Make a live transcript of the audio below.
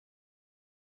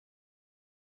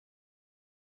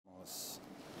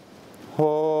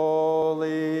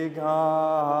Holy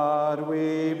God,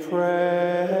 we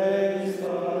praise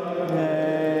thy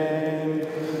name.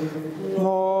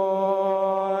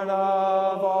 Lord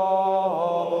of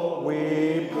all,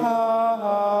 we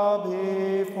bow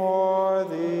before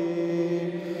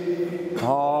thee.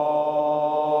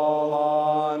 All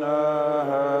on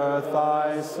earth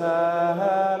thy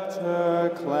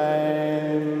scepter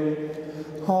claim.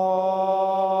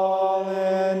 All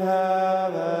in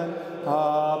heaven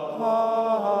above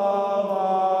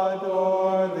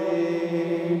adore thee.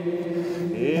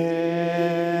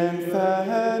 Infinite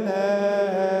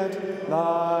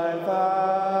thy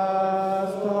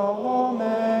vast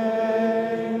domain,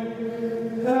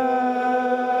 everlasting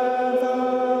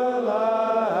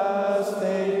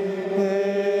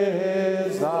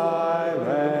is thy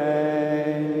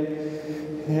reign.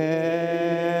 Infinite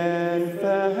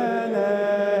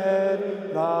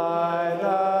thy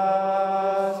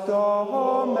vast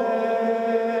domain,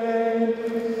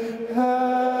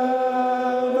 everlasting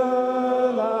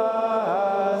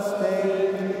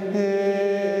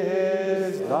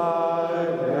is thy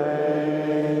reign.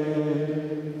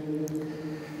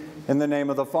 In the name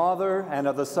of the Father, and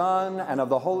of the Son, and of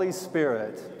the Holy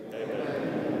Spirit.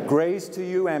 Amen. Grace to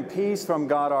you and peace from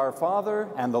God our Father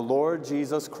and the Lord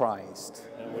Jesus Christ.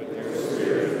 And with your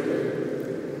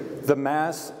spirit. The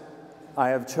Mass I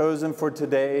have chosen for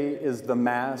today is the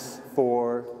Mass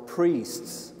for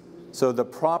priests. So the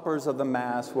propers of the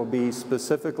Mass will be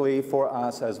specifically for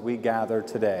us as we gather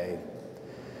today.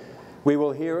 We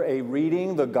will hear a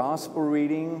reading, the Gospel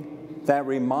reading, that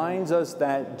reminds us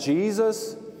that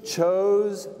Jesus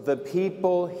chose the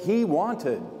people he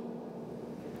wanted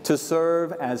to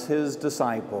serve as his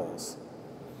disciples.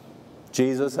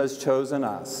 Jesus has chosen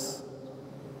us,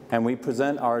 and we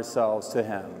present ourselves to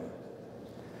him.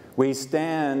 We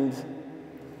stand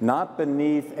not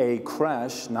beneath a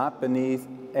creche, not beneath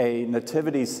a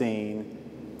nativity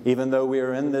scene, even though we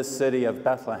are in this city of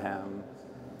Bethlehem.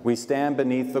 We stand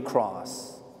beneath the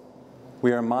cross.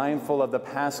 We are mindful of the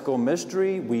Paschal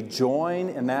mystery. We join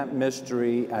in that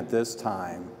mystery at this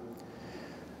time.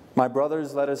 My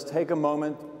brothers, let us take a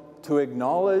moment to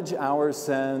acknowledge our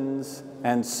sins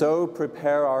and so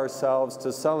prepare ourselves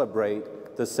to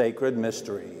celebrate the sacred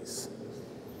mysteries.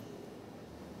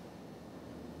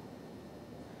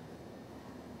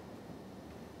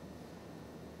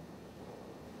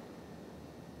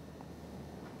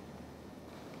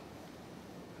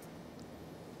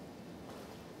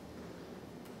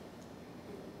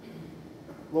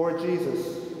 Lord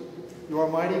Jesus, you are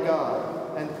mighty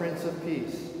God and Prince of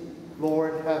Peace.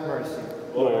 Lord, have mercy.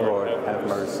 Lord, have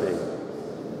mercy.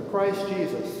 Christ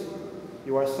Jesus,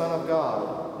 you are Son of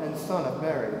God and Son of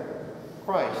Mary.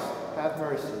 Christ, have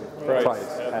mercy.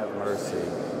 Christ, have mercy.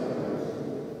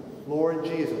 Lord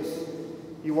Jesus,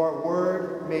 you are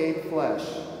Word made flesh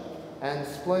and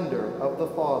splendor of the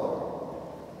Father.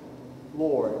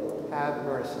 Lord, have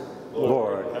mercy.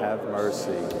 Lord, have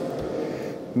mercy.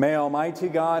 May Almighty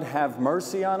God have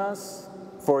mercy on us,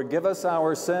 forgive us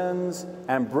our sins,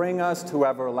 and bring us to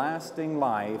everlasting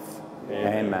life.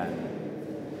 Amen.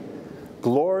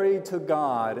 Glory to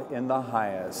God in the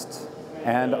highest,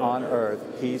 and on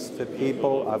earth peace to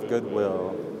people of good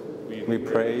will. We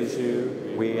praise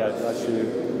you, we bless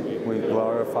you, we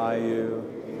glorify you,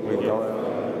 we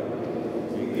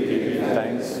give you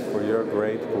thanks for your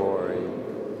great glory.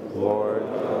 Lord,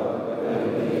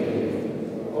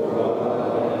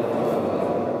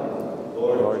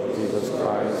 Lord Jesus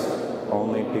Christ,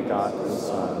 only begotten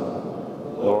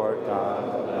Son, Lord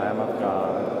God, Lamb of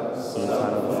God, Son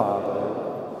of the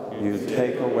Father, you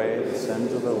take away the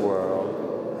sins of the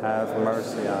world, have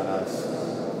mercy on us.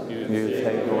 You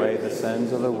take away the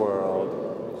sins of the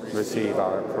world, receive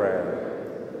our prayer.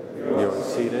 You are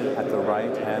seated at the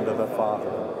right hand of the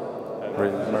Father,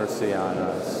 have mercy on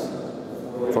us.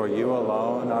 For you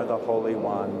alone are the Holy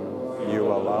One, you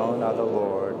alone are the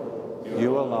Lord,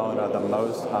 you alone are the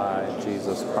Most High,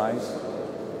 Jesus Christ,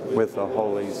 with the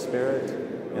Holy Spirit,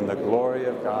 in the glory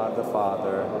of God the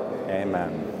Father.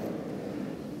 Amen.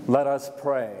 Let us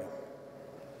pray.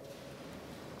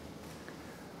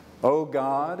 O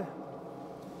God,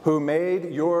 who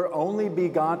made your only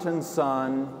begotten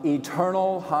Son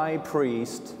eternal high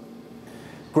priest,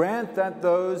 grant that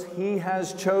those he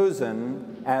has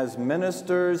chosen as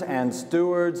ministers and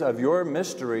stewards of your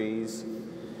mysteries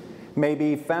may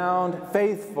be found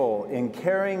faithful in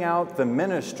carrying out the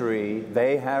ministry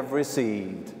they have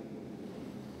received.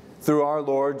 Through our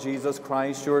Lord Jesus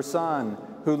Christ, your Son,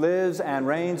 who lives and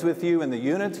reigns with you in the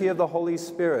unity of the Holy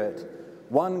Spirit,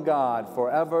 one God,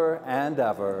 forever and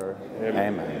ever.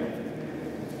 Amen.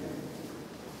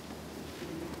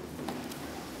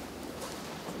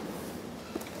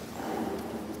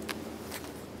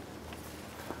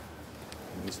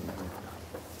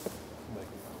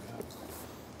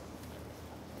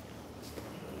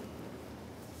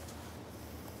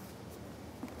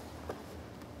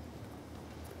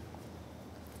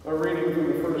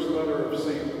 first letter of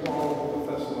St. Paul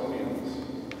to the Thessalonians.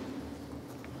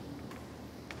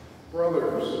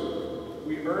 Brothers,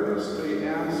 we earnestly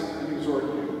ask and exhort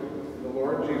you, in the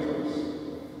Lord Jesus,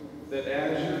 that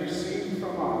as you received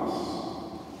from us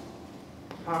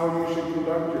how you should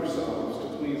conduct yourselves to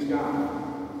please God,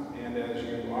 and as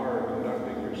you are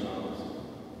conducting yourselves,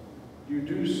 you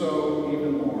do so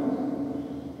even more.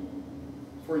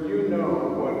 For you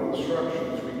know what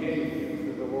instructions we gave you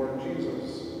through the Lord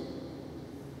Jesus.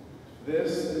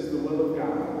 This is the will of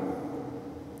God,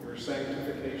 your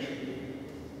sanctification.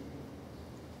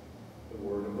 The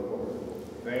word of the Lord.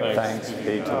 Thanks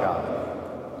be to God.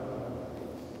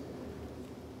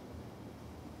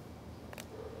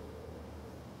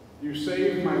 You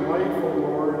saved my life, O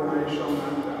Lord, I shall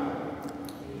not die.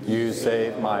 You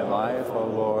saved my life, O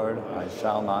Lord, I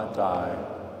shall not die.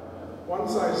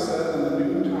 Once I said, in the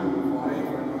noontime of life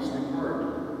I must depart.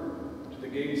 To the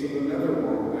gates of the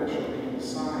netherworld I shall be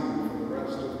consigned for the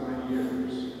rest of my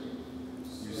years.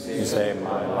 You saved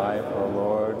my life, O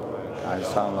Lord, I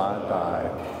shall not die.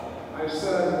 I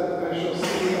said, I shall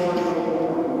see the Lord no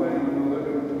more in the land of the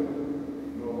living.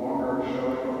 No longer shall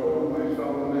I behold my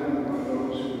fellow men among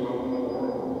those who dwell in the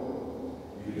world.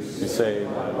 You saved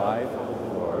my life, O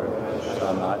Lord, I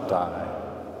shall not die.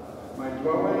 My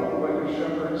dwelling, like a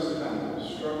shepherd's tent, is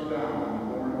struck down and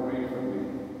borne away from me.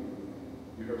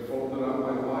 You have folded up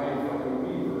my life like a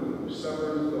weaver who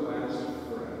severs the last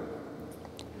thread.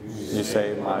 You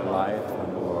saved my life, O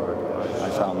Lord, I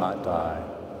shall not die.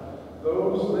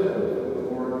 Those live in the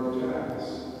Lord of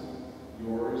tasks.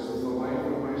 Yours is the life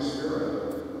of my spirit.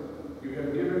 You have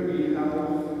given me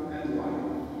health and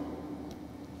life.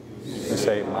 You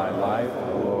saved my life,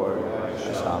 O Lord, I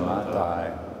shall not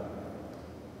die.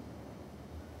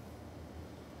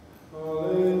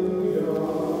 Hallelujah.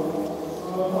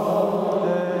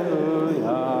 Hallelujah.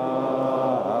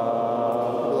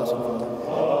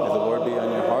 May the Lord be on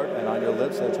your heart and on your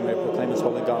lips, that you may proclaim his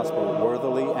holy gospel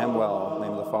worthily and well. In the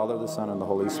name of the Father, the Son, and the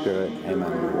Holy Spirit.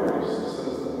 Amen. Voice,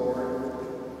 says the Lord.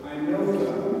 I know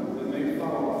them, and they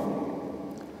follow me.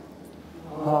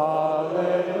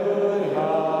 Hallelujah.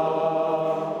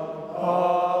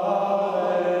 Hallelujah.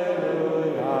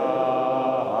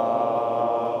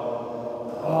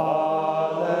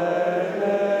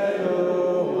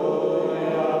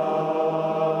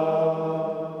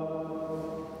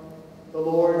 The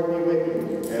Lord be with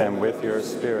you. And with your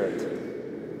spirit.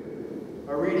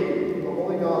 A reading from the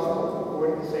Holy Gospel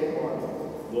according to St. Mark.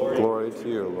 Glory to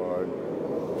you, Lord.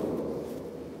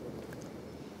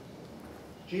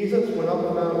 Jesus went up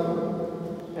the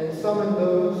mountain and summoned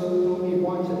those whom he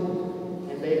wanted,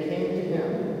 and they came to him.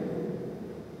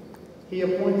 He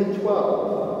appointed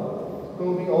 12,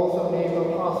 whom he also named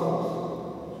apostles,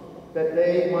 that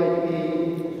they might be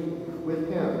with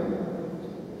him,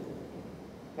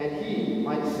 and he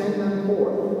might send them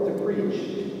forth to preach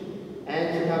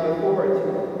and to have authority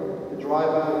to drive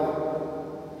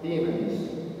out demons.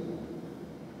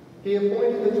 He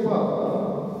appointed the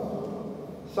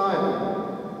 12, Simon,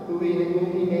 whom he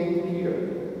named Peter,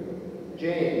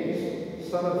 James,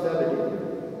 son of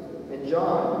Zebedee, and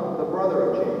John, the brother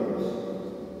of James,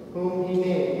 whom he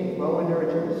named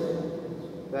Boanerges,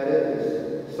 that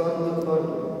is, sons of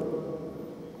thunder,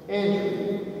 Andrew,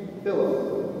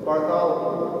 Philip,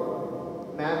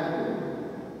 Bartholomew, Matthew,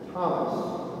 Thomas,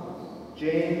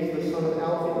 James the son of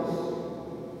Alphaeus,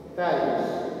 Thaddeus,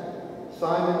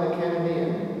 Simon the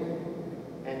Cananean,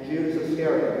 and Judas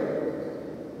Iscariot,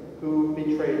 who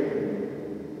betrayed him.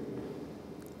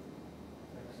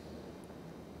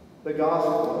 The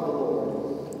Gospel of the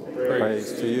Lord.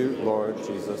 Praise to you, Lord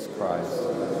Jesus Christ.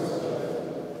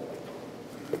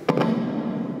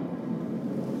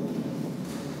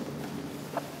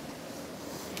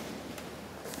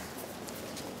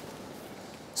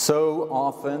 So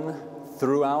often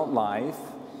throughout life,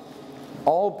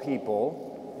 all people,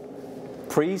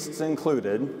 priests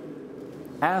included,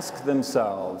 ask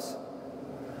themselves,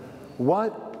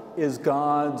 what is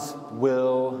God's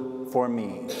will for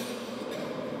me?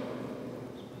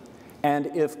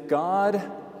 And if God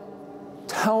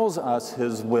tells us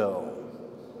his will,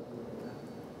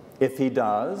 if he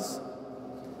does,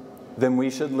 then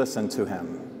we should listen to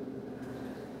him.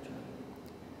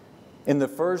 In the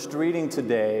first reading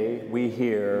today, we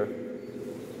hear,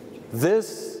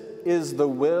 "This is the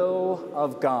will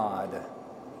of God,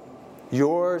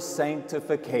 your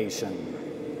sanctification."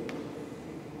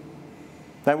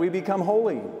 That we become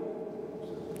holy,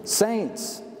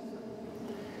 saints.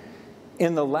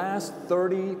 In the last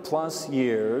 30-plus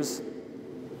years,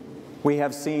 we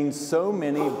have seen so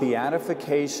many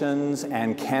beatifications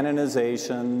and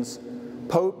canonizations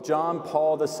Pope John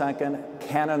Paul II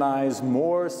canonized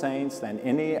more saints than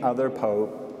any other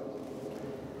pope.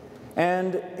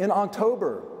 And in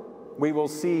October, we will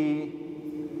see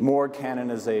more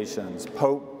canonizations.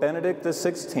 Pope Benedict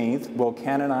XVI will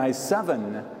canonize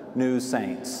 7 new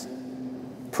saints: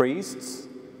 priests,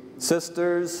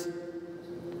 sisters,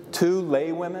 2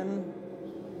 laywomen,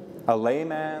 a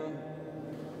layman.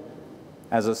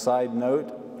 As a side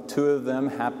note, 2 of them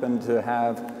happen to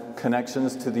have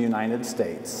connections to the United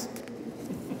States.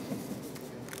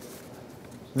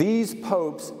 These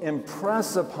popes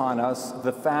impress upon us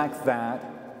the fact that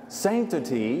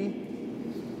sanctity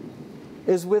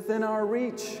is within our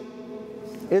reach.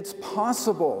 It's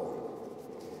possible.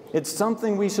 It's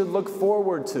something we should look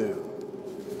forward to.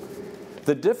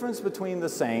 The difference between the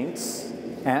saints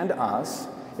and us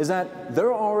is that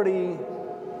they're already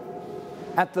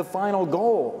at the final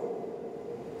goal.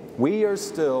 We are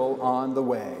still on the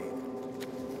way.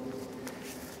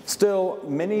 Still,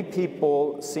 many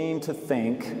people seem to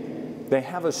think they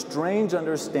have a strange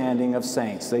understanding of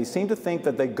saints. They seem to think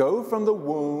that they go from the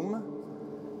womb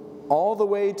all the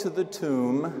way to the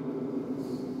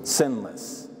tomb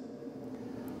sinless,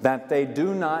 that they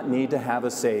do not need to have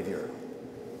a Savior,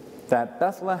 that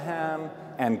Bethlehem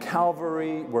and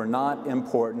Calvary were not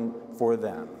important for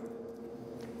them.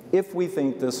 If we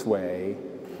think this way,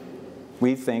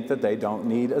 we think that they don't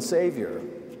need a Savior.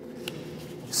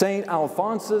 St.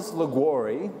 Alphonsus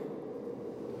Liguori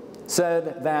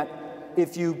said that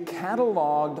if you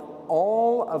cataloged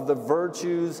all of the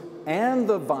virtues and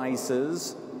the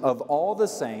vices of all the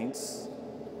saints,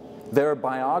 their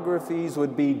biographies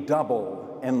would be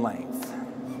double in length.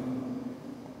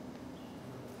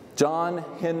 John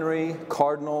Henry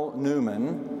Cardinal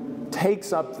Newman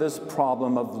takes up this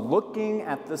problem of looking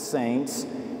at the saints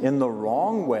in the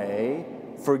wrong way,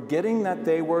 forgetting that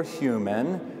they were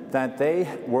human, that they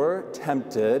were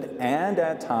tempted and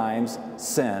at times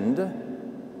sinned.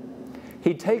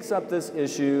 He takes up this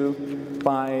issue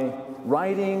by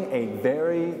writing a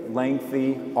very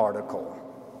lengthy article.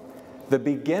 The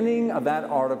beginning of that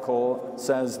article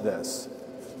says this: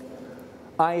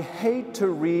 "I hate to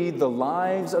read the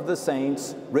lives of the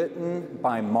saints written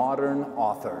by modern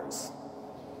authors."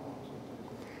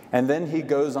 And then he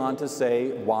goes on to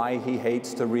say why he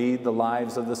hates to read the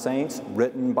lives of the saints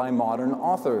written by modern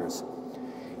authors.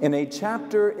 In a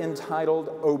chapter entitled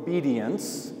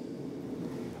Obedience,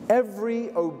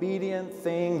 every obedient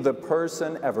thing the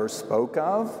person ever spoke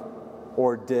of,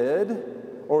 or did,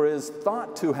 or is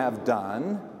thought to have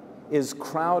done, is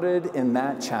crowded in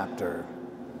that chapter.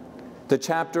 The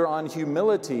chapter on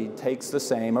humility takes the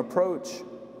same approach.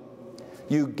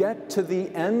 You get to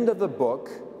the end of the book,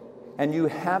 and you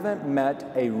haven't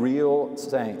met a real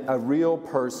saint, a real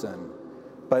person,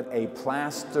 but a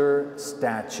plaster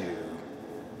statue.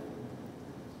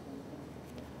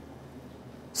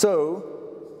 So,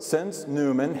 since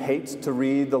Newman hates to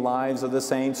read the lives of the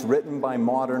saints written by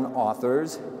modern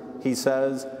authors, he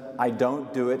says, I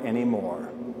don't do it anymore.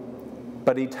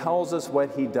 But he tells us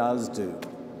what he does do.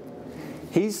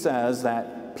 He says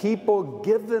that people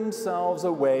give themselves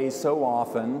away so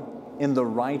often in the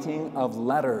writing of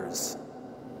letters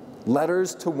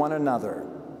to one another.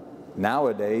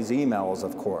 Nowadays, emails,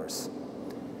 of course.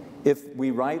 If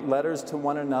we write letters to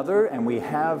one another, and we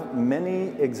have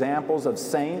many examples of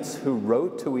saints who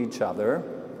wrote to each other,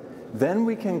 then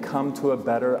we can come to a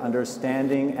better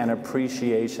understanding and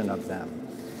appreciation of them.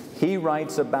 He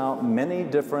writes about many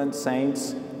different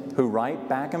saints who write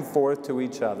back and forth to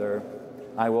each other.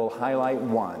 I will highlight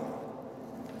one: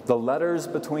 the letters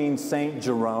between St.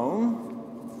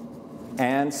 Jerome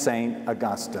and St.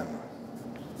 Augustine.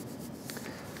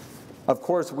 Of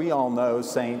course, we all know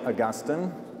St.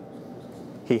 Augustine.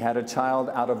 He had a child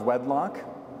out of wedlock.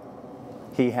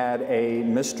 He had a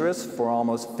mistress for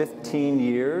almost 15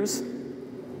 years.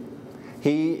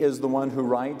 He is the one who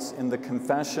writes in the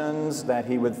Confessions that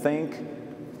he would think,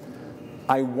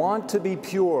 I want to be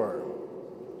pure,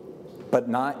 but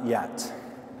not yet.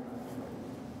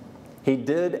 He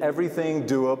did everything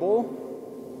doable.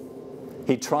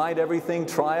 He tried everything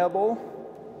triable.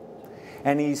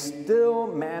 And he still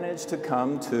managed to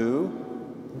come to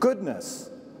goodness,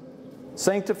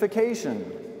 sanctification,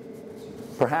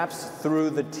 perhaps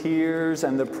through the tears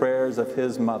and the prayers of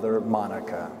his mother,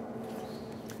 Monica.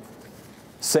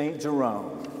 St.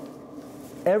 Jerome.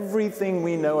 Everything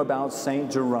we know about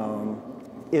St. Jerome,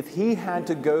 if he had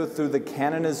to go through the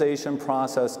canonization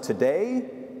process today,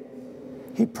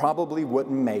 he probably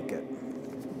wouldn't make it.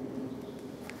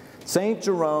 St.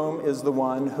 Jerome is the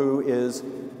one who is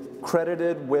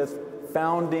credited with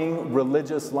founding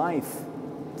religious life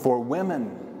for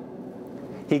women.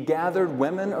 He gathered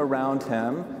women around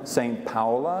him, St.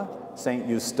 Paula, St.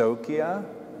 Eustochia.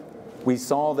 We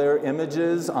saw their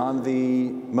images on the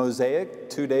mosaic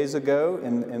 2 days ago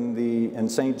in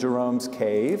St. Jerome's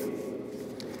cave.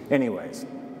 Anyways,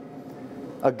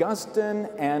 Augustine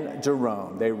and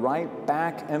Jerome, they write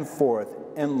back and forth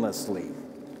endlessly.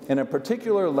 In a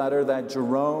particular letter that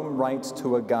Jerome writes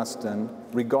to Augustine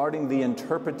regarding the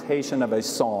interpretation of a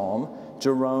psalm,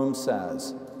 Jerome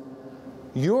says,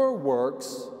 "Your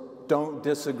works don't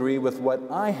disagree with what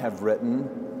I have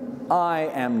written. I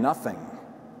am nothing.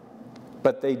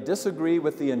 But they disagree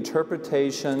with the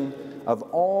interpretation of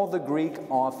all the Greek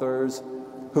authors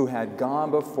who had gone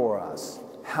before us.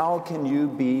 How can you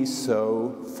be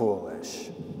so foolish?"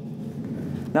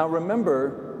 Now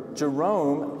remember,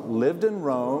 Jerome lived in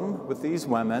Rome with these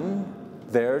women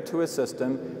there to assist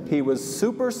him. He was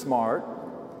super smart.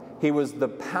 He was the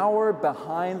power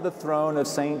behind the throne of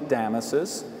St.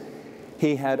 Damasus.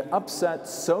 He had upset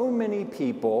so many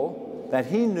people that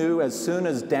he knew as soon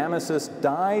as Damasus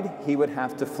died, he would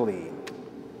have to flee.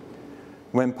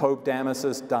 When Pope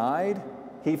Damasus died,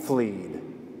 he fled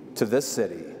to this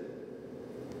city.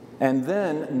 And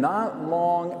then, not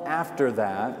long after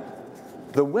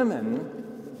that, the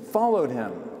women followed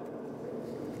him.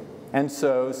 And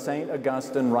so St.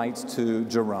 Augustine writes to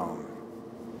Jerome,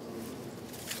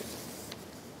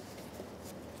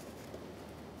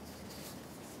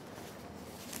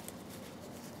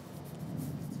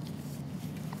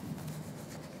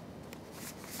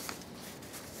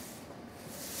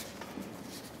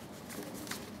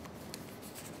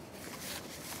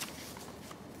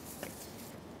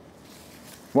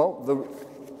 well,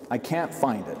 I can't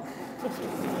find it.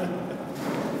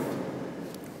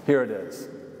 Here it is.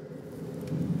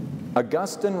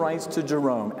 Augustine writes to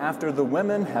Jerome after the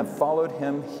women have followed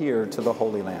him here to the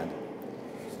Holy Land.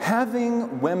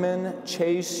 "Having women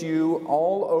chase you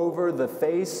all over the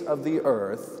face of the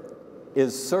earth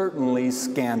is certainly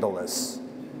scandalous.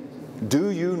 Do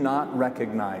you not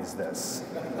recognize this?"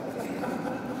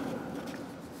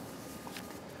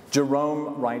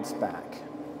 Jerome writes back,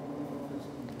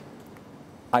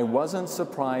 "I wasn't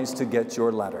surprised to get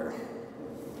your letter.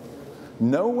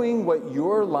 Knowing what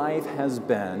your life has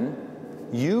been,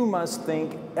 you must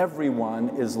think everyone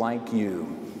is like you.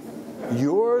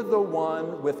 You're the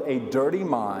one with a dirty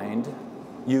mind.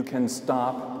 You can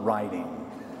stop writing."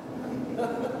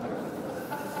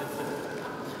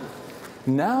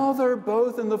 Now they're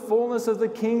both in the fullness of the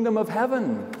kingdom of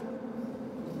heaven.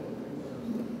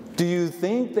 Do you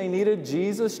think they needed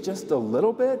Jesus just a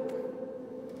little bit?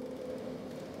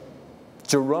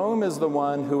 Jerome is the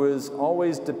one who is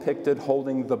always depicted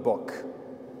holding the book,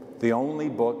 the only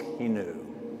book he knew.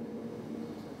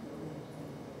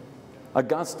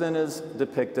 Augustine is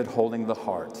depicted holding the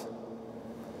heart.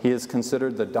 He is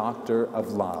considered the doctor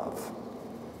of love.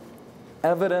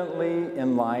 Evidently,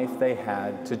 in life, they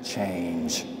had to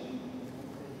change.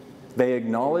 They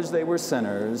acknowledged they were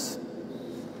sinners,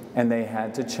 and they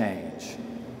had to change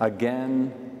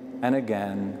again and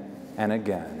again and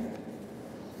again.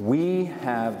 We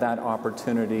have that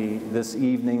opportunity this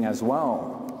evening as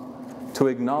well to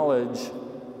acknowledge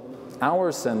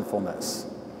our sinfulness,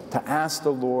 to ask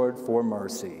the Lord for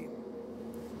mercy.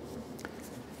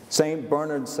 St.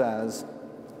 Bernard says,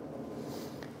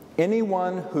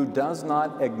 "Anyone who does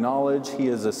not acknowledge he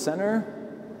is a sinner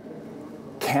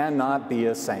cannot be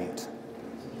a saint."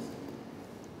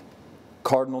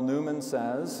 Cardinal Newman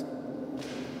says,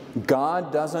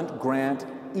 "God doesn't grant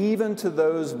even to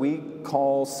those we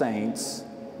call saints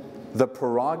the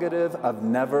prerogative of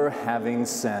never having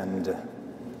sinned."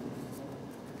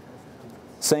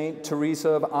 Saint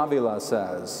Teresa of Avila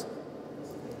says,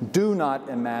 "Do not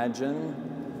imagine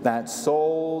that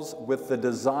souls with the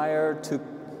desire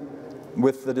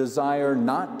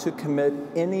not to commit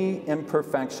any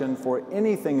imperfection for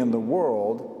anything in the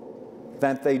world,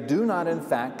 that they do not in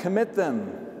fact commit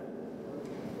them."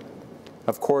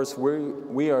 Of course,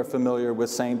 we are familiar with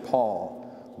St. Paul.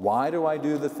 Why do I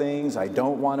do the things I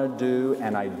don't want to do,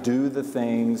 and I do the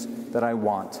things that I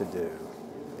want to do?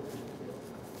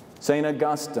 St.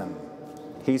 Augustine,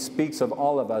 he speaks of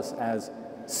all of us as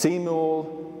simul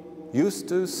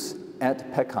justus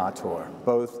et peccator,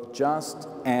 both just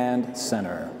and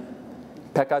sinner.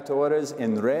 Peccatores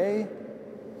in re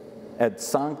et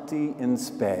sancti in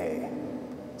spe.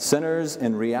 Sinners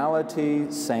in reality,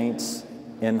 saints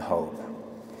in hope.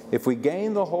 If we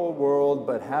gain the whole world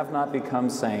but have not become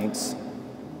saints,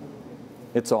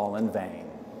 it's all in vain.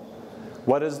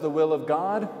 What is the will of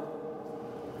God?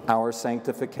 Our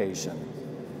sanctification.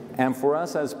 And for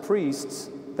us as priests,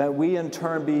 that we in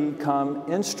turn become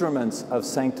instruments of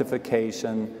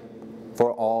sanctification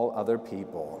for all other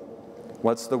people.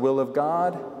 What's the will of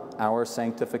God? Our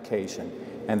sanctification.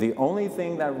 And the only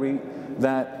thing that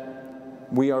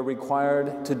we are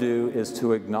required to do is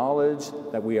to acknowledge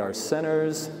that we are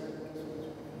sinners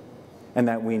and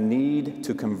that we need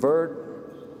to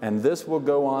convert, and this will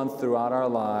go on throughout our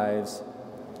lives,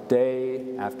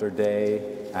 day after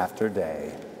day after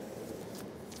day.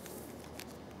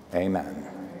 Amen.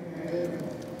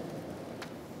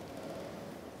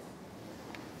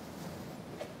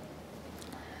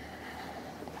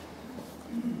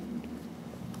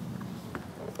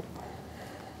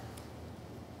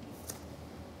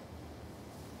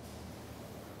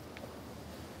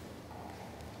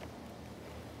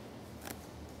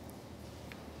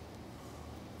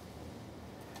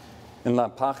 En la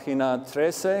página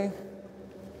 13,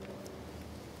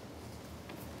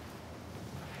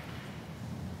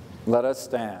 let us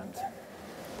stand.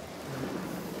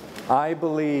 I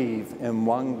believe in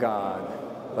one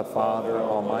God, the Father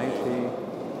Almighty,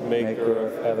 maker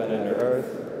of heaven and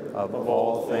earth, of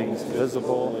all things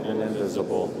visible and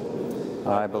invisible.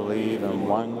 I believe in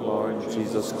one Lord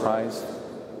Jesus Christ,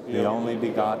 the only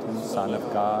begotten Son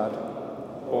of God,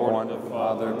 born of the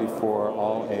Father before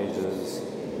all ages,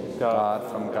 God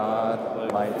from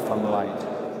God, light from light,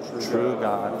 true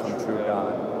God from true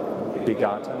God,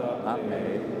 begotten, not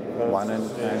made, one and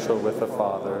essential with the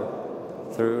Father.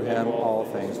 Through him all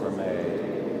things were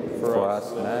made. For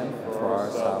us men, for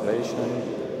our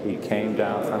salvation, he came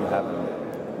down from heaven,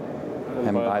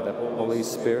 and by the Holy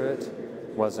Spirit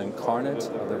was incarnate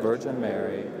of the Virgin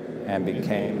Mary and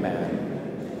became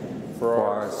man. For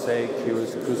our sake he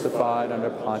was crucified under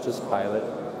Pontius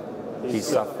Pilate. He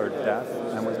suffered death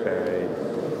and was buried,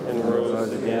 and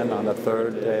rose again on the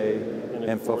third day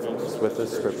in fulfillment with the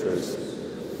Scriptures.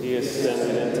 He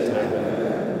ascended into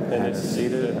heaven and is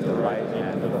seated at the right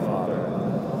hand of the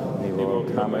Father. He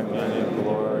will come again in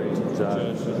glory to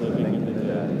judge the living and the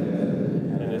dead,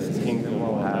 and his kingdom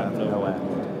will have no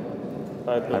end.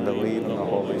 I believe in the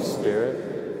Holy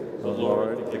Spirit, the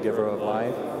Lord, the giver of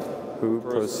life, who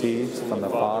proceeds from the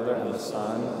Father and the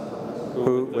Son,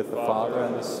 who with the Father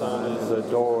and the Son is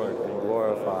adored and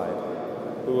glorified,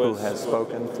 who has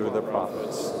spoken through the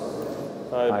prophets.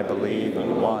 I believe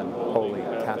in one holy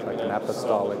Catholic and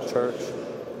Apostolic Church.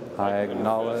 I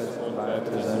acknowledge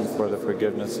baptism for the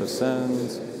forgiveness of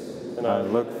sins, and I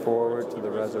look forward to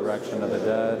the resurrection of the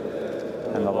dead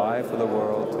and the life of the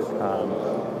world to come.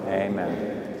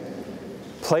 Amen.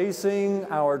 Placing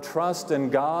our trust in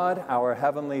God, our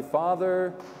Heavenly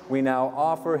Father, we now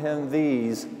offer him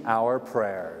these, our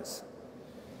prayers.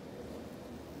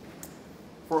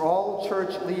 For all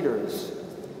church leaders,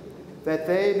 that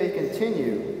they may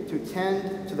continue to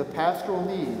tend to the pastoral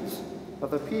needs of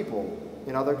the people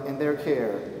in their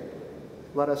care,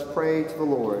 let us pray to the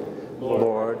Lord.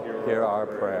 Lord, hear our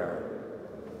prayer.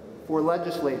 For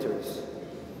legislators,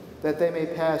 that they may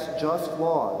pass just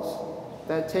laws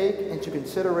that take into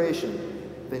consideration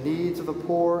the needs of the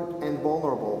poor and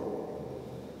vulnerable,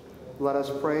 let us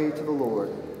pray to the Lord.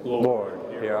 Lord,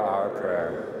 hear our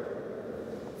prayer.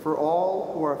 For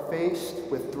all who are faced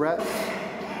with threats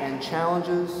and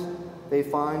challenges they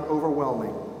find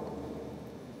overwhelming,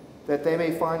 that they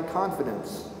may find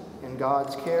confidence in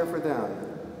God's care for them,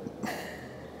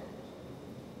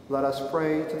 let us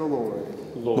pray to the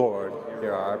Lord. Lord,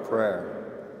 hear our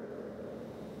prayer.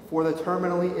 For the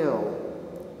terminally ill,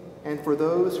 and for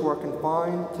those who are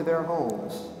confined to their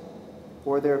homes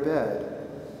or their bed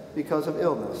because of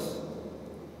illness,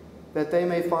 that they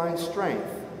may find strength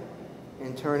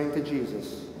in turning to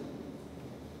Jesus,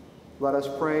 let us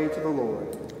pray to the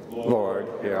Lord. Lord,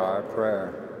 hear our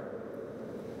prayer.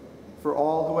 For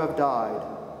all who have died,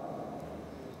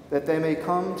 that they may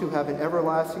come to have an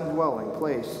everlasting dwelling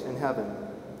place in heaven,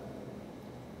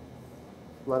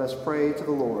 let us pray to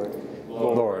the Lord.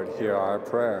 Lord, hear our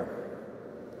prayer.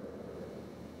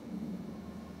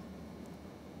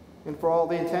 And for all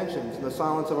the intentions in the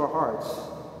silence of our hearts,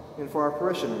 and for our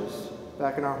parishioners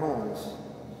back in our homes,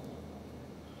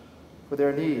 for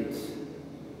their needs,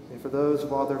 and for those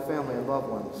of all their family and loved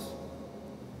ones,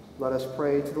 let us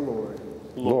pray to the Lord.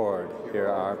 Lord, hear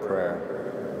our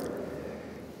prayer.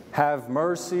 Have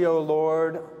mercy, O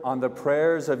Lord, on the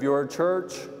prayers of your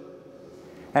church,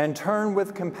 and turn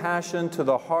with compassion to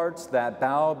the hearts that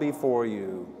bow before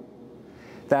you,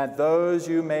 that those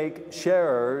you make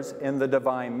sharers in the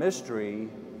divine mystery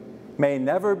may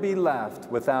never be left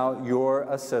without your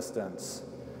assistance.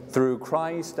 Through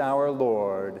Christ our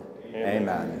Lord.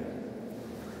 Amen.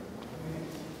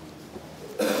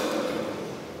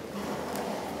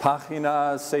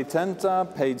 Página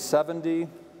 70, page 70.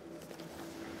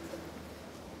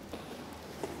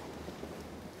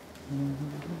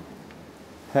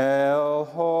 Hail,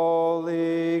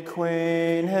 Holy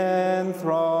Queen,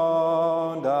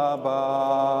 enthroned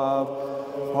above,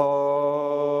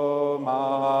 O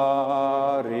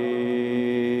Maria.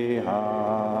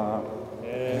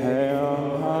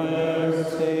 Hail,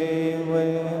 mercy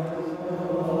with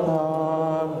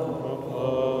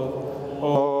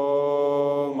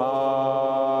O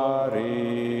Maria.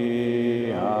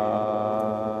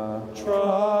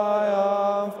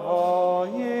 Triumph, all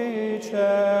ye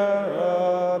cherubim,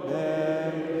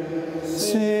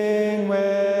 sing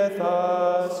with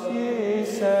us, ye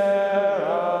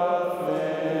seraphim.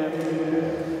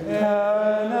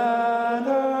 Heaven and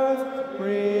earth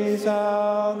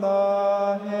resound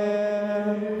the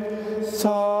hymn,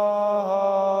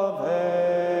 Salve,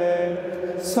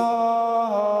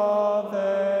 Salve,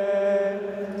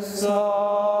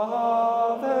 Salve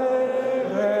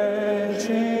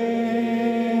Regina.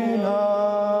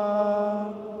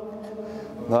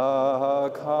 The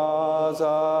cause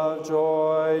of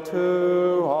joy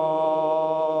to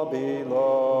all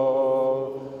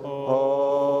below,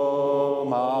 O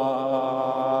Maria.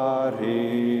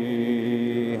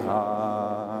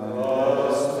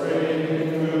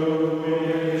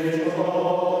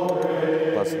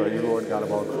 Blessed are you, Lord God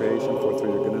of all creation, for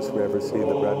through your goodness we have received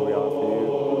the bread we offer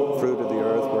you, fruit of the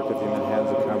earth, work of human hands,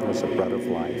 and comforts of bread of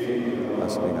life.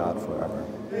 Blessed be God forever.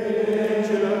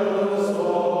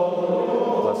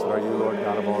 Blessed are you, Lord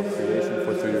God of all creation,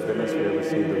 for through your goodness we have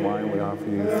received the wine we offer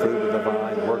you, fruit of the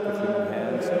vine, work of human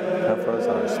hands, and for us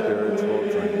our spiritual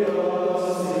drink.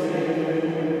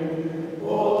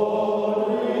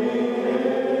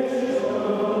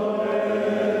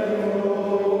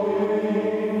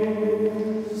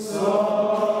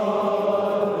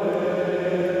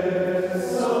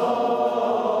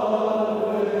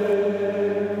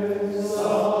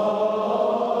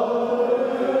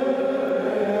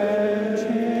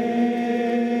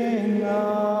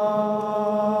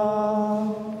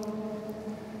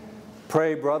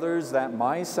 Pray, brothers, that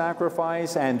my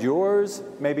sacrifice and yours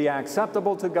may be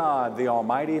acceptable to God, the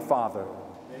Almighty Father.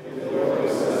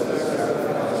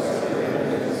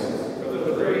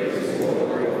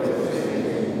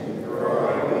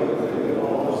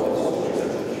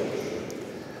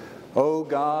 O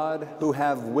God, who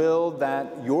have willed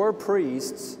that your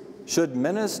priests should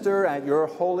minister at your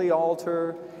holy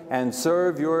altar and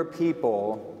serve your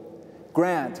people,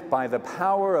 grant by the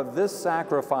power of this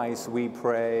sacrifice, we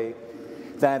pray,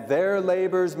 that their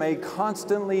labors may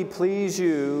constantly please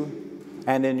you,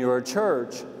 and in your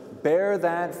church bear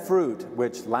that fruit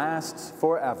which lasts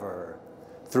forever.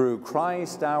 Through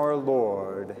Christ our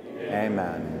Lord.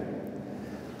 Amen.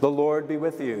 The Lord be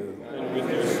with you. And with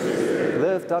your spirit.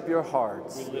 Lift up your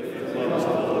hearts. We lift them up to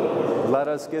the Lord. Let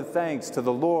us give thanks to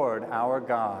the Lord our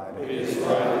God. It is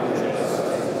right and just.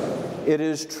 It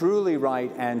is truly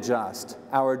right and just,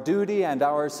 our duty and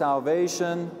our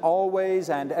salvation, always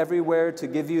and everywhere to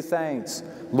give you thanks,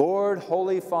 Lord,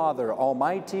 Holy Father,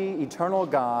 Almighty, eternal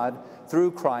God,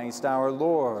 through Christ our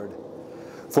Lord.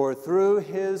 For through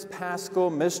his paschal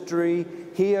mystery,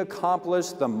 he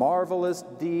accomplished the marvelous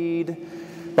deed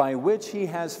by which he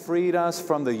has freed us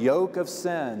from the yoke of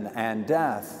sin and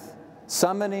death,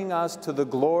 summoning us to the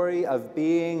glory of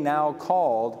being now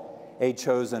called a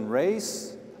chosen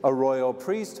race, a royal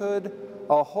priesthood,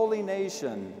 a holy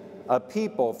nation, a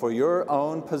people for your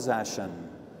own possession,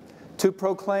 to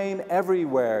proclaim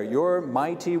everywhere your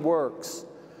mighty works,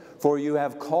 for you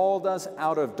have called us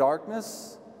out of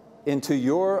darkness into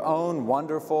your own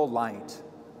wonderful light.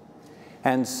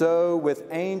 And so with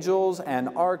angels and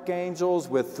archangels,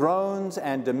 with thrones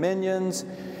and dominions,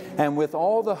 and with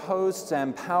all the hosts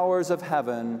and powers of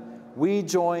heaven, we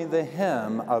join the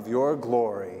hymn of your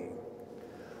glory.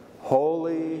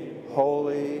 Holy,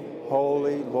 holy,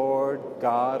 holy Lord,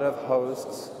 God of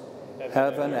hosts,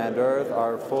 heaven and earth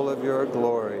are full of your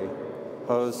glory.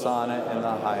 Hosanna in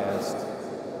the highest.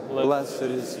 Blessed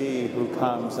is he who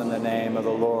comes in the name of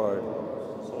the Lord.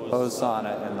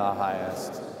 Hosanna in the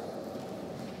highest.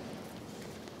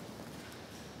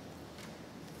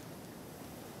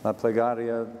 La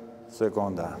plegaria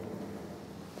seconda.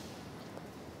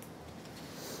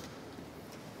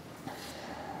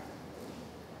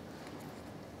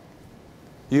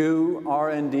 You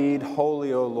are indeed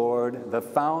holy, O Lord, the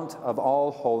fount of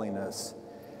all holiness.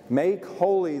 Make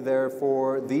holy,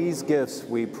 therefore, these gifts,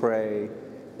 we pray,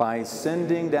 by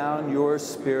sending down your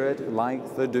Spirit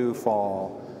like the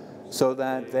dewfall, so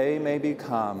that they may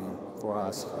become for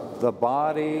us the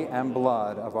body and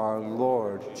blood of our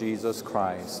Lord Jesus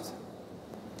Christ.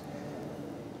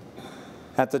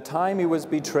 At the time he was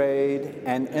betrayed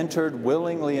and entered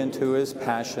willingly into his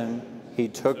passion, he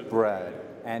took bread.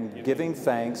 and giving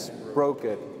thanks, broke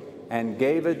it, and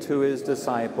gave it to his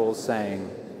disciples, saying,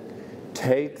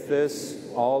 "Take this,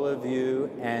 all of you,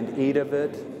 and eat of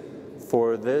it,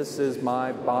 for this is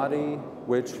my body,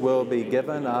 which will be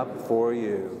given up for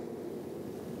you."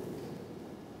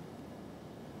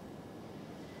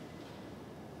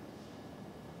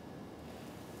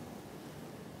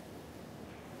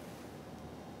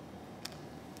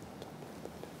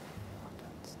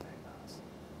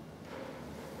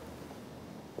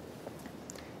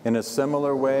 In a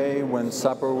similar way, when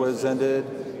supper was ended,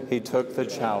 he took the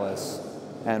chalice,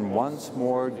 and once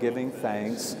more giving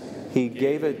thanks, he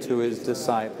gave it to his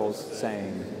disciples,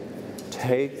 saying,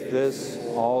 "Take this,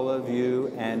 all of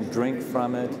you, and drink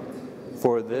from it,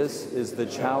 for this is the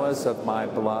chalice of my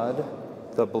blood,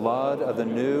 the blood of the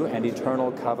new and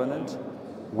eternal covenant,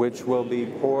 which will be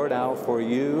poured out for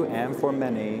you and for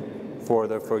many for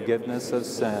the forgiveness of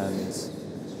sins.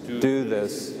 Do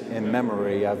this in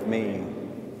memory of me."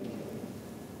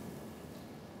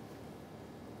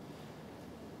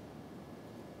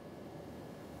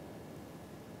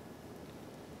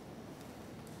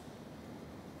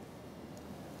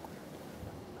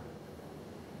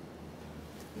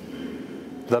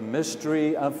 The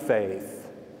mystery of faith,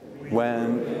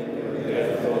 when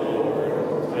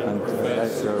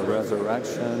until your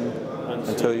resurrection,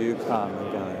 until you come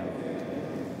again.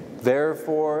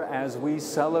 Therefore, as we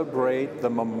celebrate the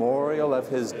memorial of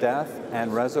his death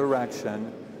and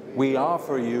resurrection, we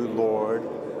offer you, Lord,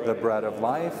 the bread of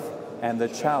life and the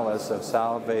chalice of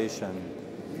salvation,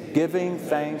 giving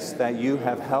thanks that you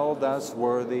have held us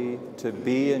worthy to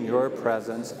be in your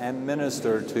presence and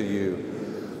minister to you.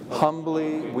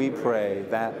 Humbly we pray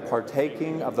that,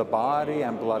 partaking of the body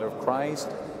and blood of Christ,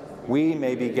 we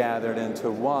may be gathered into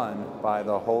one by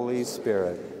the Holy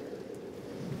Spirit.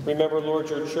 Remember, Lord,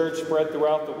 your church spread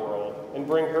throughout the world, and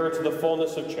bring her to the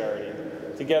fullness of charity,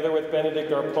 together with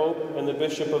Benedict our Pope and the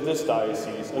Bishop of this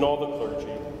diocese and all the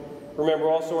clergy. Remember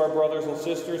also our brothers and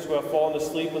sisters who have fallen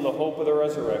asleep in the hope of the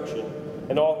resurrection,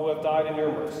 and all who have died in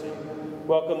your mercy.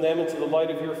 Welcome them into the light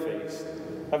of your face.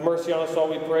 Have mercy on us all,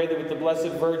 we pray, that with the Blessed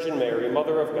Virgin Mary,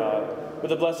 Mother of God,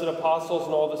 with the blessed apostles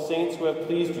and all the saints who have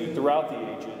pleased you throughout the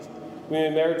ages, we may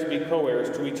merit to be co-heirs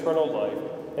to eternal life,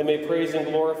 and may praise and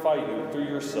glorify you through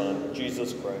your Son,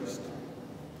 Jesus Christ.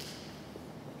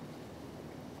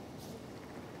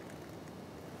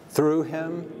 Through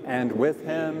him, and with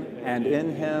him, and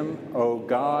in him, O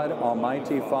God,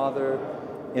 Almighty Father,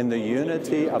 in the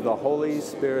unity of the Holy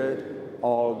Spirit,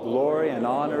 all glory and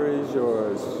honor is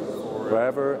yours,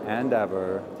 forever and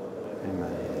ever.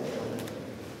 Amen.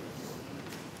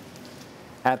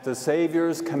 At the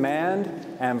Savior's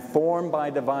command and formed by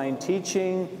divine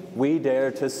teaching, we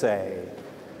dare to say,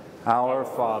 "Our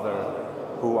Father,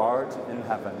 who art in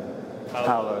heaven,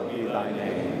 hallowed be thy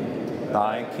name.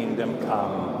 Thy kingdom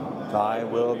come, thy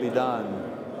will be done,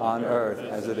 on earth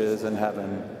as it is in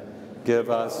heaven. Give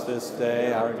us this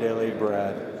day our daily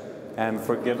bread, and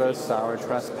forgive us our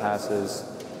trespasses,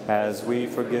 as we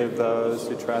forgive those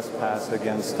who trespass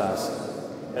against us.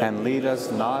 And lead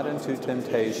us not into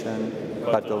temptation,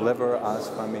 but deliver us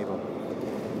from evil."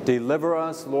 Deliver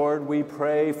us, Lord, we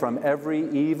pray, from every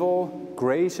evil.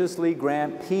 Graciously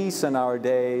grant peace in our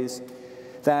days,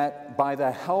 that by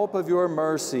the help of your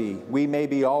mercy we may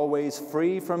be always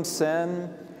free from sin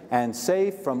and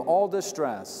safe from all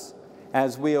distress,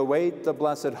 as we await the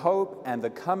blessed hope and the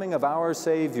coming of our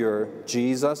Savior,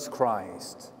 Jesus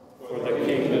Christ. For the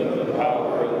kingdom, the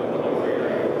power, and the glory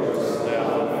are yours,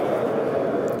 now and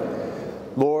forever.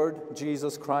 Lord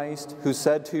Jesus Christ, who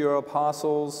said to your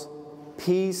apostles,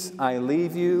 "Peace I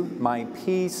leave you, my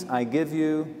peace I give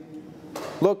you,"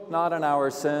 look not on our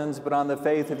sins, but on the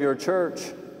faith of your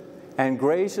church, and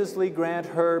graciously grant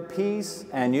her peace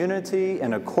and unity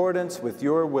in accordance with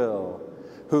your will,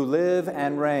 who live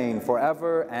and reign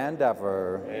forever and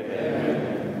ever.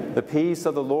 Amen. The peace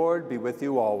of the Lord be with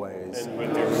you always. And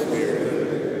with your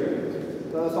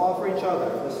spirit. Let us offer each other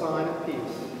the sign of peace.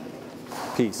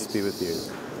 Peace be with you.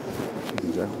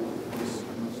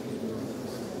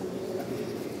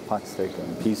 Pox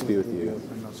taken. Peace be with you.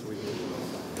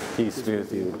 Peace be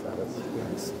with you.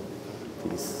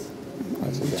 Peace.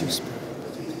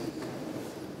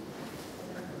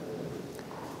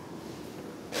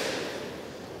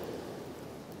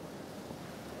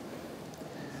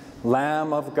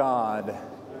 Lamb of God,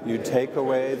 you take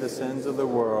away the sins of the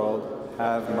world,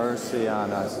 have mercy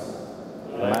on us.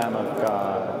 Lamb of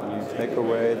God, you take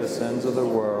away the sins of the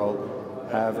world,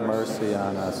 have mercy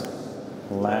on us.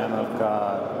 Lamb of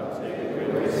God,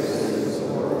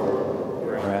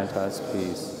 grant us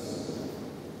peace.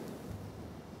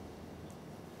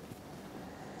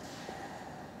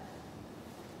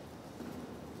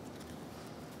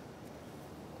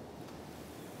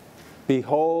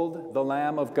 Behold the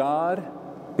Lamb of God.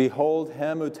 Behold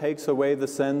him who takes away the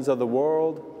sins of the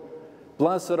world.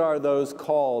 Blessed are those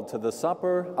called to the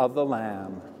supper of the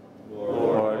Lamb.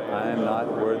 Lord, I am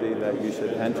not worthy that you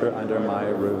should enter under my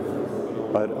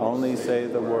roof, but only say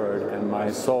the word, and my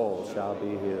soul shall be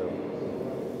healed.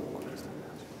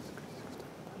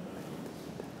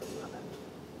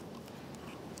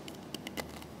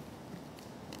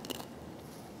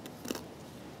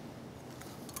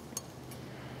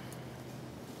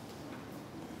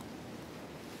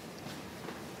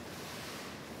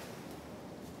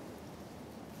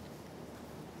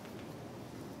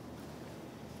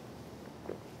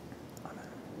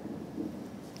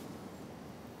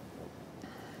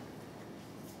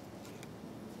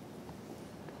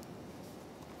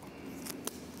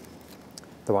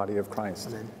 The body of Christ.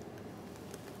 Amen.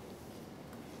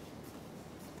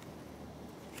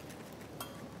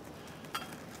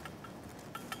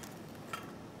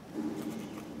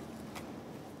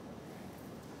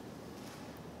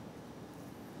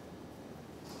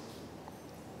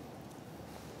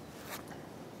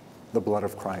 The blood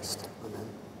of Christ. Amen.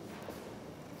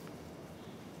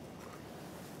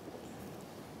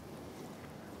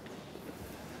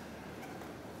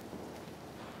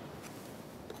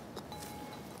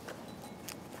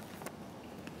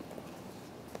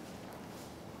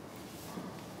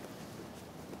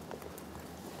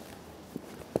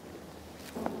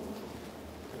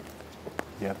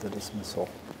 You have the dismissal.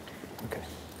 Okay.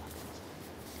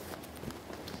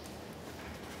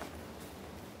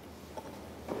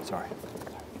 Sorry.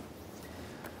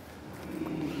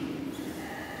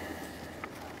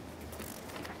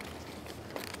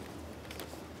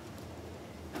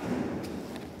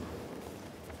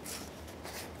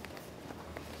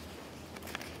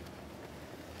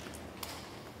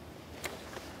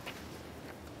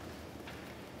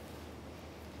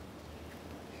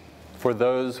 For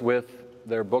those with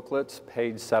their booklets,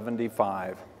 page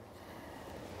 75.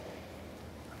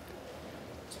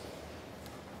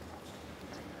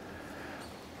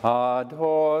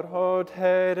 Adoro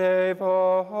te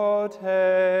devote,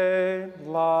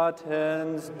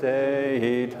 latens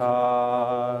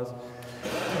deitas,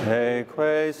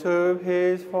 teque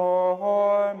subhis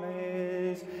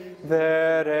formis,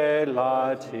 vere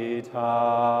latitas,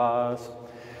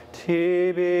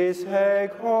 tibis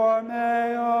hecor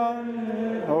meum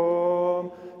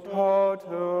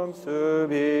totum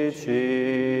subicit,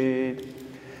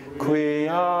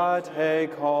 quia te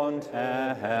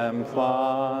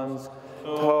contemplans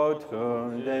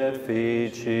totum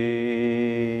deficit.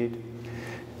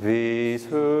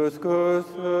 Visus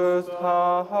gustus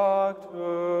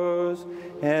tactus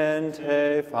in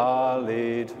te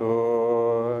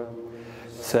fallitur,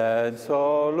 sed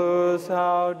solus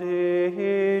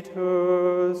auditus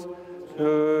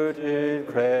tutit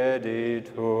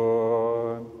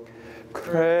creditur.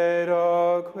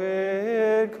 Credo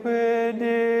quid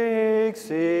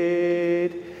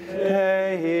dixit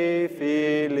Dei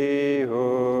filius,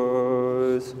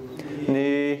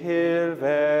 nihil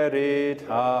veritatis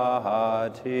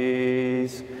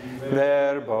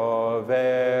verbo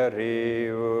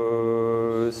verius.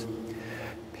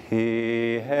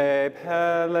 Pie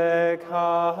pelecane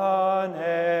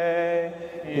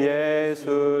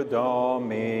Iesu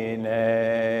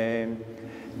Domine,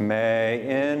 me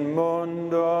in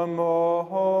mundo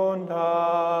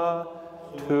monda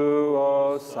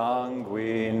tuo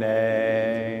sanguine,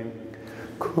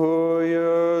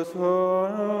 cuius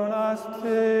una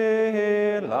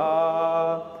stilla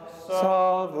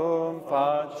salvum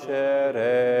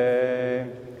facere,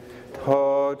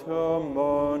 totum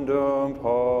mundum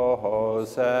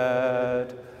posset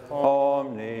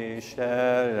omni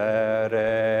scelere.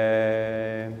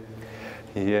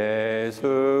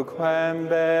 Iesu quem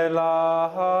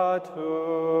bellatum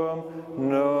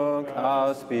nunc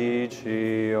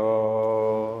auspicio,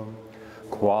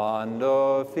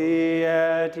 quando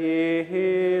fiet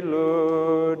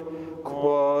illud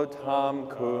quotam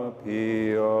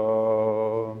cupio,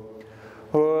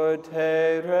 ut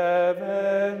te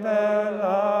revelata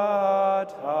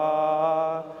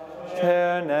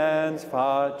cernens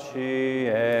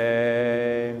facie,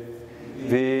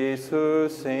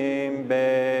 visus in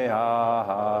beatus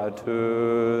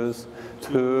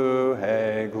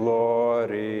tuae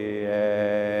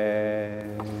gloriae.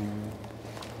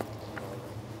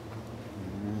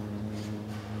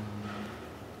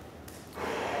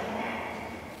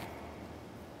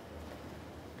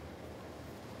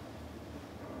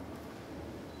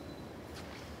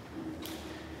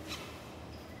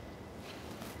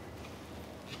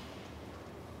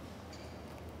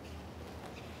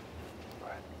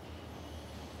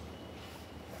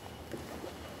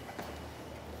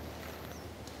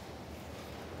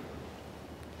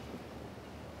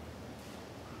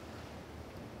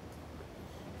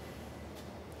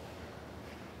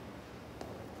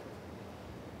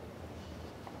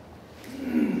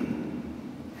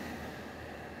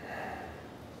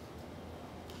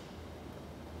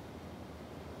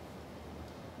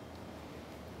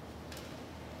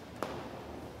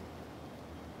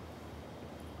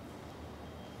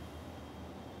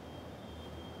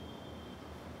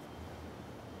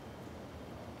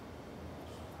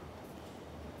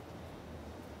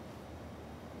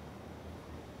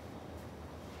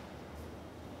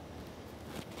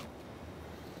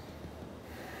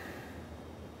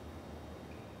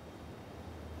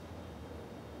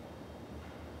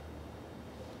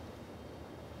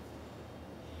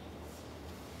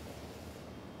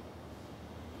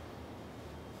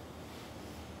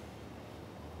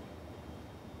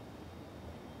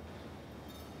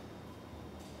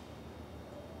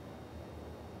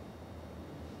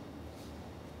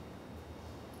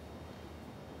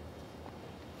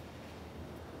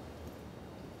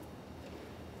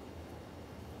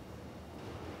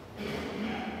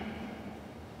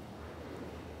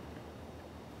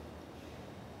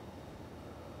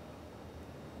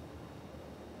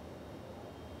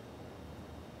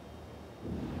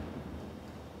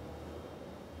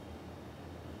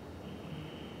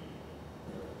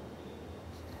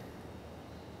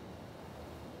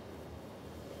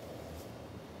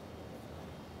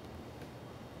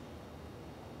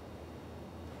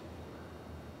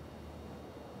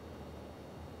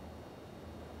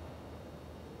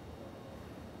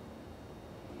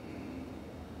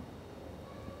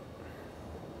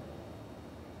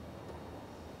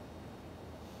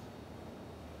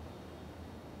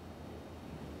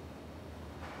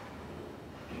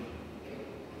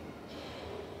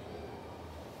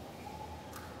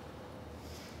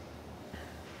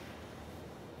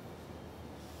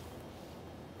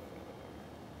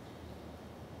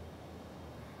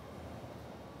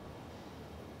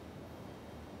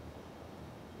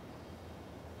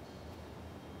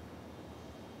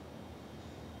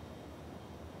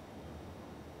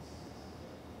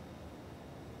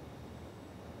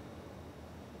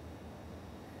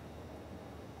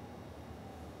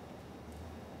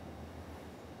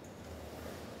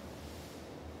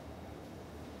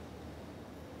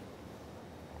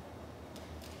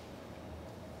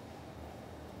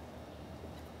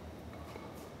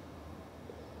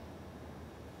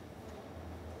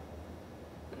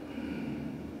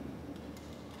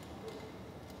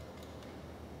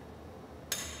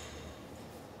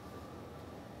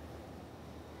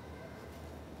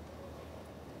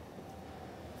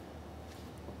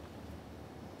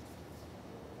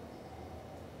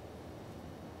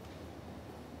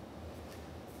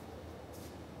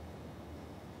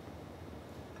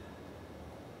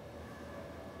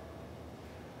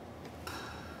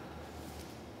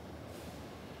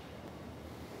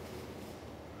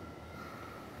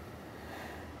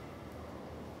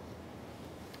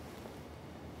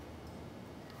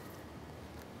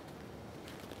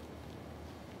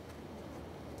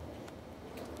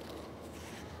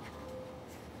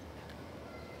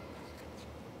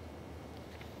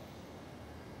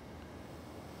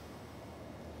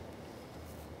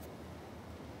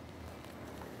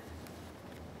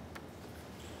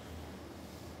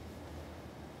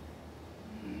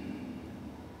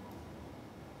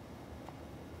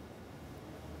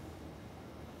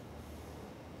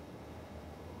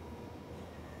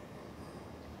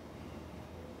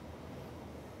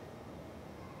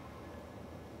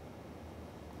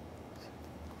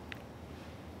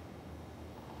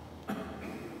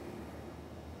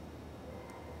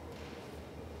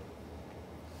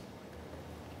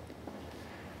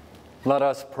 Let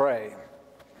us pray.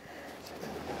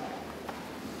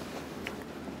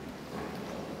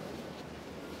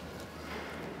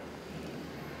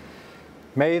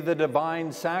 May the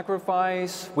divine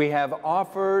sacrifice we have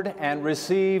offered and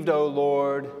received, O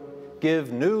Lord,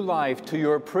 give new life to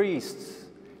your priests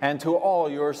and to all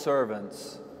your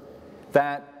servants,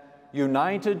 that,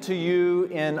 united to you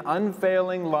in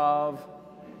unfailing love,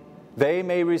 they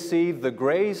may receive the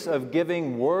grace of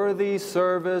giving worthy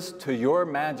service to your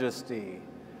majesty.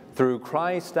 Through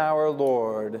Christ our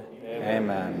Lord.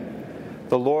 Amen.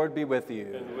 The Lord be with you.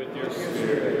 And with your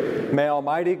spirit. May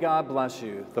Almighty God bless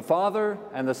you, the Father,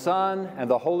 and the Son, and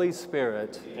the Holy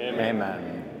Spirit.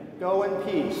 Amen. Go in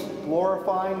peace,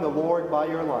 glorifying the Lord by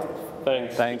your life.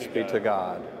 Thanks be to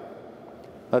God.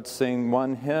 Let's sing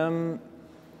one hymn,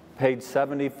 page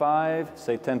 75,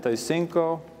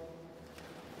 75.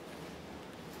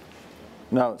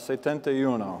 No,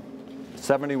 71.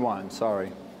 71,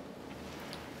 sorry.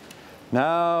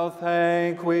 Now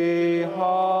thank we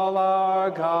all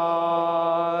our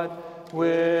God,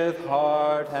 with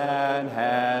heart and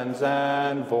hands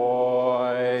and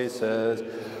voices,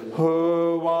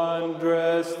 who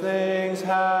wondrous things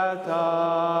hath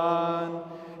done,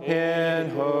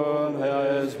 in whom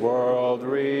his world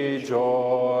rejoices,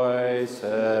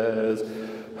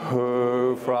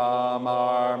 who from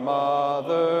our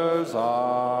mother's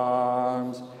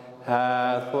arms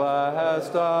hath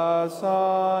blessed us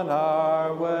on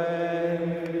our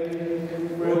way,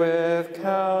 with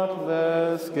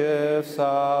countless gifts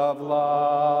of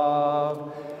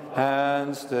love,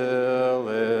 and still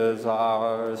is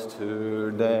ours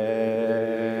today.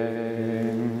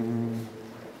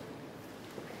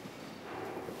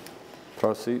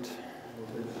 Proceed.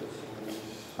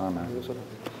 Amen.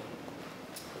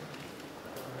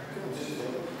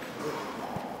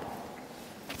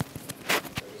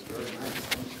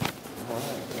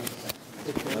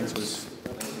 Thanks for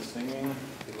singing.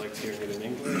 You'd like to hear it in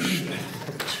English? There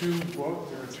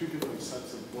are two different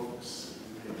sets of books.